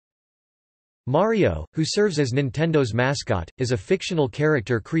Mario, who serves as Nintendo's mascot, is a fictional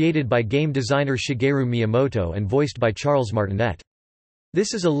character created by game designer Shigeru Miyamoto and voiced by Charles Martinet.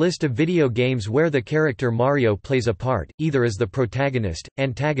 This is a list of video games where the character Mario plays a part, either as the protagonist,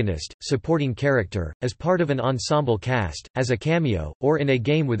 antagonist, supporting character, as part of an ensemble cast, as a cameo, or in a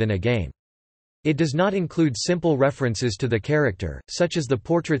game within a game. It does not include simple references to the character, such as the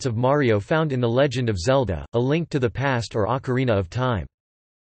portraits of Mario found in The Legend of Zelda, A Link to the Past or Ocarina of Time.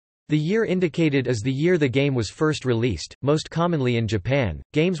 The year indicated is the year the game was first released, most commonly in Japan.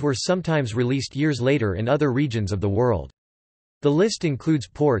 Games were sometimes released years later in other regions of the world. The list includes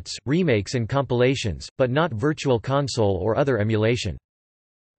ports, remakes and compilations, but not Virtual Console or other emulation.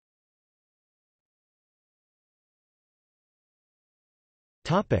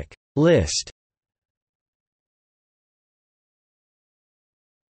 Topic List.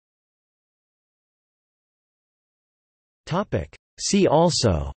 Topic See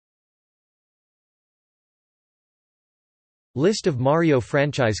also: List of Mario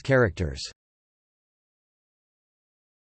franchise characters.